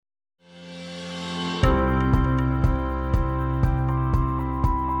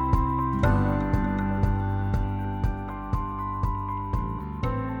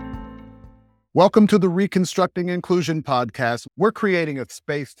Welcome to the Reconstructing Inclusion podcast. We're creating a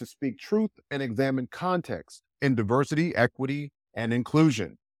space to speak truth and examine context in diversity, equity, and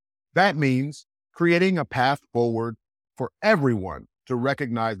inclusion. That means creating a path forward for everyone to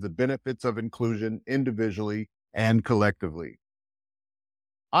recognize the benefits of inclusion individually and collectively.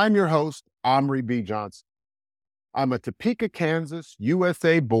 I'm your host, Omri B. Johnson. I'm a Topeka, Kansas,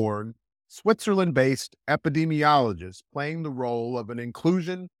 USA-born, Switzerland-based epidemiologist playing the role of an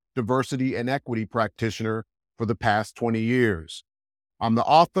inclusion, diversity, and equity practitioner for the past 20 years. I'm the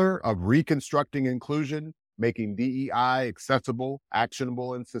author of Reconstructing Inclusion, Making DEI Accessible,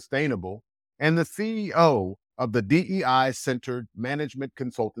 Actionable, and Sustainable, and the CEO of the DEI-centered management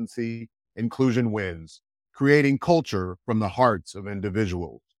consultancy Inclusion Wins, creating culture from the hearts of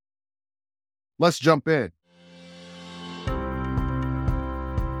individuals. Let's jump in.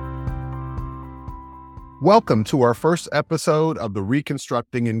 Welcome to our first episode of the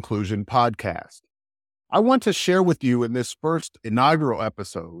Reconstructing Inclusion podcast. I want to share with you in this first inaugural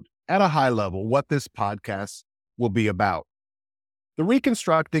episode, at a high level, what this podcast will be about. The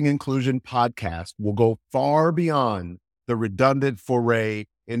Reconstructing Inclusion podcast will go far beyond the redundant foray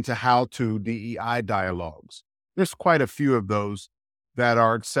into how-to DEI dialogues. There's quite a few of those that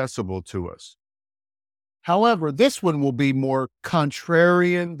are accessible to us. However, this one will be more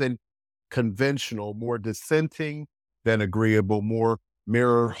contrarian than conventional, more dissenting than agreeable, more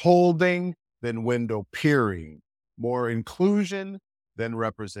mirror holding than window peering, more inclusion than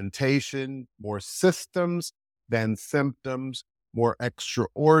representation, more systems than symptoms, more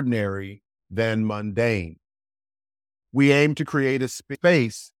extraordinary than mundane. We aim to create a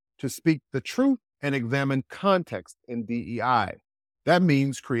space to speak the truth and examine context in DEI. That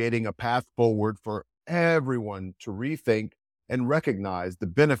means creating a path forward for everyone to rethink and recognize the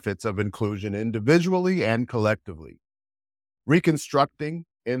benefits of inclusion individually and collectively. Reconstructing,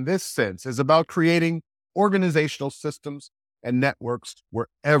 in this sense, is about creating organizational systems and networks where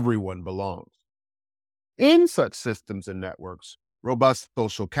everyone belongs. In such systems and networks, robust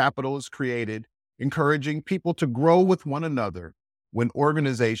social capital is created, encouraging people to grow with one another when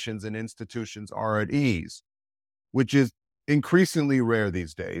organizations and institutions are at ease, which is increasingly rare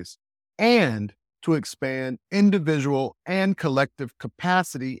these days, and to expand individual and collective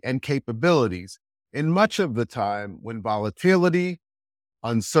capacity and capabilities in much of the time when volatility,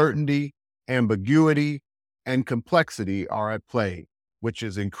 uncertainty, ambiguity, and complexity are at play, which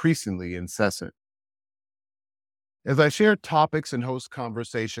is increasingly incessant. As I share topics and host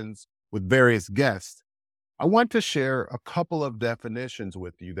conversations with various guests, I want to share a couple of definitions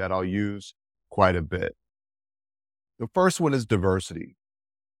with you that I'll use quite a bit. The first one is diversity.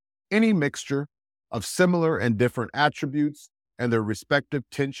 Any mixture of similar and different attributes and their respective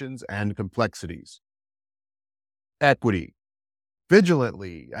tensions and complexities. Equity,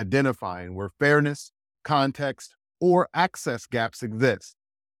 vigilantly identifying where fairness, context, or access gaps exist,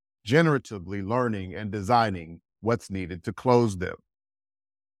 generatively learning and designing what's needed to close them.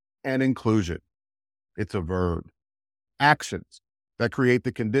 And inclusion, it's a verb. Actions that create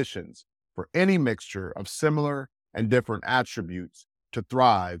the conditions for any mixture of similar and different attributes to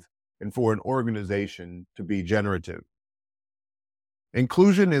thrive and for an organization to be generative.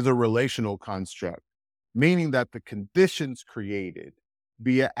 Inclusion is a relational construct, meaning that the conditions created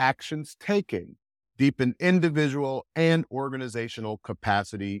via actions taken deepen individual and organizational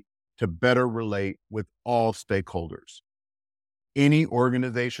capacity to better relate with all stakeholders. Any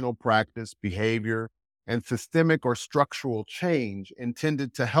organizational practice, behavior, and systemic or structural change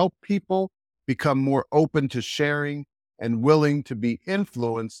intended to help people become more open to sharing and willing to be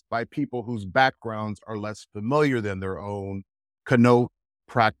influenced by people whose backgrounds are less familiar than their own, connote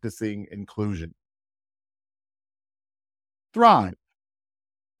practicing inclusion. Thrive,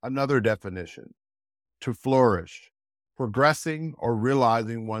 another definition, to flourish, progressing or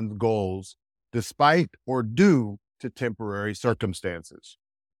realizing one's goals despite or due to temporary circumstances.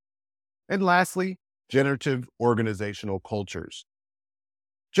 And lastly, generative organizational cultures.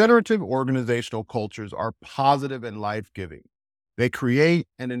 Generative organizational cultures are positive and life-giving. They create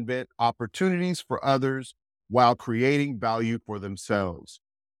and invent opportunities for others while creating value for themselves.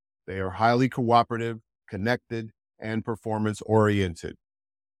 They are highly cooperative, connected, and performance-oriented.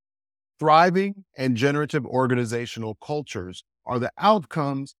 Thriving and generative organizational cultures are the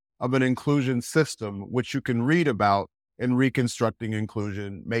outcomes of an inclusion system, which you can read about in Reconstructing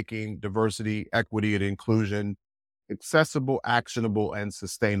Inclusion, Making Diversity, Equity, and Inclusion Accessible, Actionable, and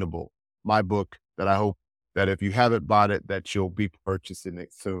Sustainable, my book that I hope that if you haven't bought it, that you'll be purchasing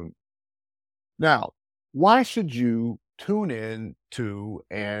it soon. Now, why should you tune in to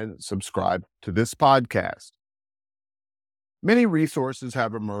and subscribe to this podcast? Many resources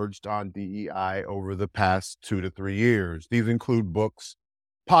have emerged on DEI over the past 2 to 3 years. These include books,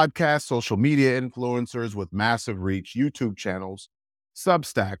 podcasts, social media influencers with massive reach, YouTube channels,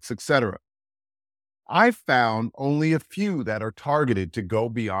 Substacks, etc. I've found only a few that are targeted to go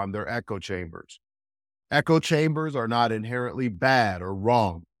beyond their echo chambers. Echo chambers are not inherently bad or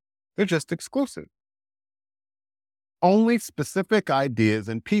wrong. They're just exclusive. Only specific ideas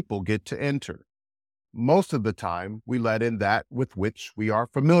and people get to enter. Most of the time, we let in that with which we are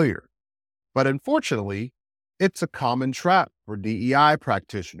familiar. But unfortunately, it's a common trap for DEI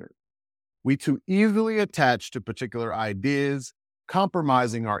practitioners. We too easily attach to particular ideas,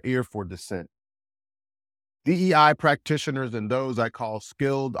 compromising our ear for dissent. DEI practitioners and those I call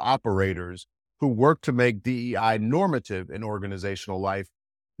skilled operators who work to make DEI normative in organizational life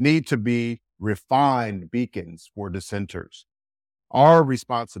need to be refined beacons for dissenters. Our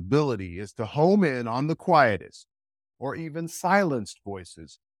responsibility is to home in on the quietest or even silenced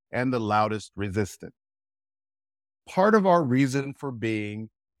voices and the loudest resistance. Part of our reason for being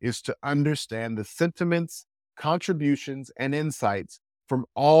is to understand the sentiments, contributions, and insights from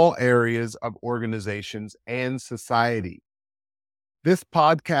all areas of organizations and society. This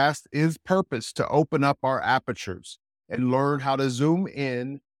podcast is purposed to open up our apertures and learn how to zoom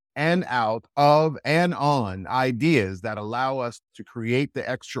in and out of and on ideas that allow us to create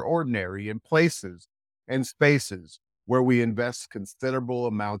the extraordinary in places and spaces where we invest considerable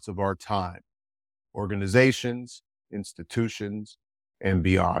amounts of our time, organizations, institutions, and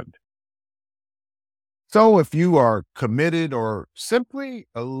beyond. So if you are committed or simply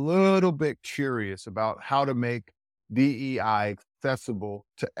a little bit curious about how to make DEI accessible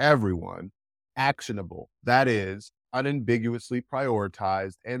to everyone, actionable, that is, unambiguously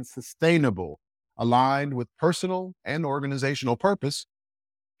prioritized and sustainable, aligned with personal and organizational purpose,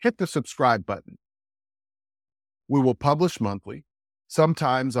 hit the subscribe button. We will publish monthly.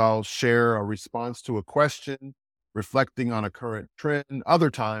 Sometimes I'll share a response to a question, reflecting on a current trend. Other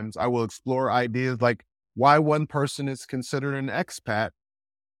times I will explore ideas like why one person is considered an expat,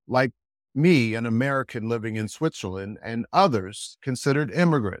 like me, an American living in Switzerland, and others considered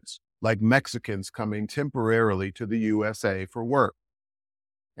immigrants, like Mexicans coming temporarily to the USA for work.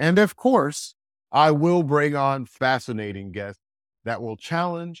 And of course, I will bring on fascinating guests that will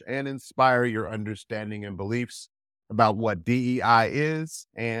challenge and inspire your understanding and beliefs about what DEI is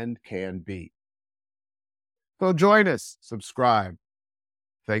and can be. So join us, subscribe.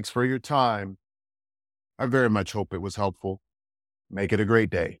 Thanks for your time. I very much hope it was helpful. Make it a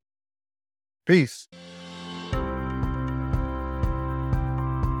great day. Peace.